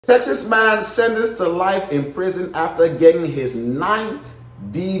Texas man sentenced to life in prison after getting his 9th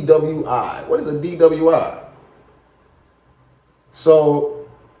DWI. What is a DWI? So,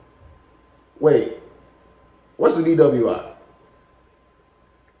 wait, what's the DWI?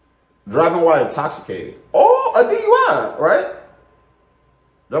 Driving while intoxicated. Oh, a DUI, right?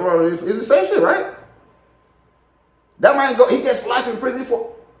 It's the same shit, right? That man he gets life in prison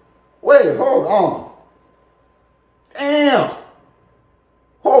for, wait, hold on. Damn.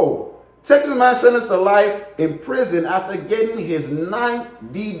 Oh, Texas man sentenced to life in prison after getting his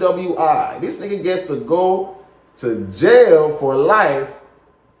 9th DWI. This nigga gets to go to jail for life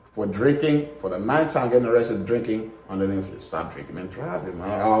for drinking, for the 9th time getting arrested drinking under the influence. Stop drinking and driving,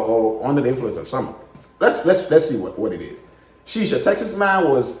 man. Or under the influence of something. Let's see what it is. Sheesh, Texas man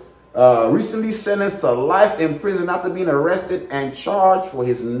was recently sentenced to life in prison after being arrested and charged for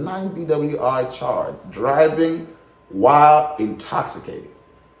his 9th DWI charge, driving while intoxicated.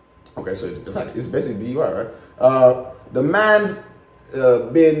 Okay, so it's basically DUI, right? The man's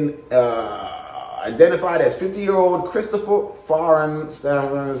been identified as 50-year-old Christopher Foreign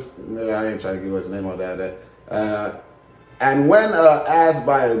Stammers. I ain't trying to give his name on that. And when asked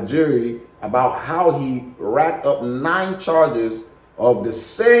by a jury about how he racked up 9 charges of the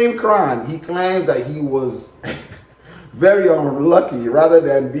same crime, he claims that he was very unlucky rather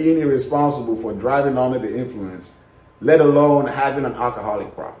than being irresponsible for driving under the influence, let alone having an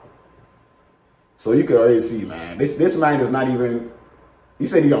alcoholic problem. So you can already see, man, this man is not even, he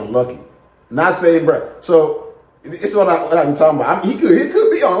said he's unlucky. Not saying, bro. So it's what I be talking about. I mean, he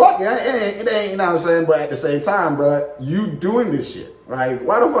could be unlucky. It ain't, you know what I'm saying? But at the same time, bro, you doing this shit, right?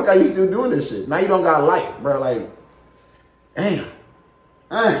 Why the fuck are you still doing this shit? Now you don't got life, bro. Like, damn.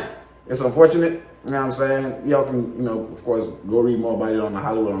 It's unfortunate. You know what I'm saying? Y'all can, you know, of course, go read more about it on the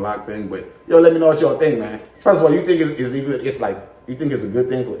Hollywood Unlocked thing. But yo, let me know what y'all think, man. First of all, you think it's like, you think it's a good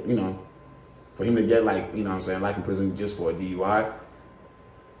thing for, you know, for him to get, like, you know what I'm saying, life in prison just for a DUI.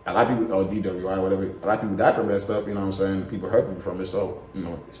 A lot of people, or DWI, whatever, a lot of people die from that stuff, you know what I'm saying? People hurt people from it, so, you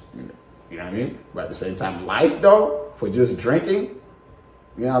know what I mean? But at the same time, life, though, for just drinking,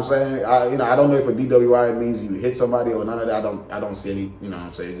 you know what I'm saying? I don't know if a DWI means you hit somebody or none of that. I don't see any, you know what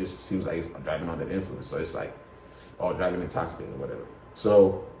I'm saying? It just seems like it's driving under the influence, so it's like, or driving intoxicated or whatever.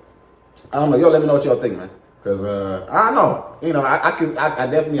 So, I don't know. Yo, let me know what y'all think, man. Because, I don't know. You know, I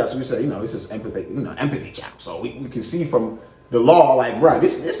definitely, as we said, you know, it's just empathy, you know, empathy chap. So we can see from the law, like, bro,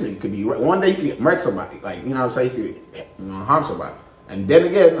 this nigga could be, one day he could murder somebody. Like, you know what I'm saying? He could, you know, harm somebody. And then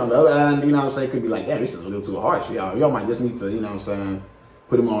again, on the other hand, you know what I'm saying? Could be like, damn, this is a little too harsh. Y'all might just need to, you know what I'm saying,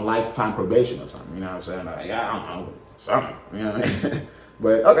 put him on lifetime probation or something. You know what I'm saying? Like, I don't know. Something. You know what I mean?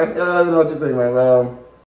 But, okay. Yeah, let me know what you think, man.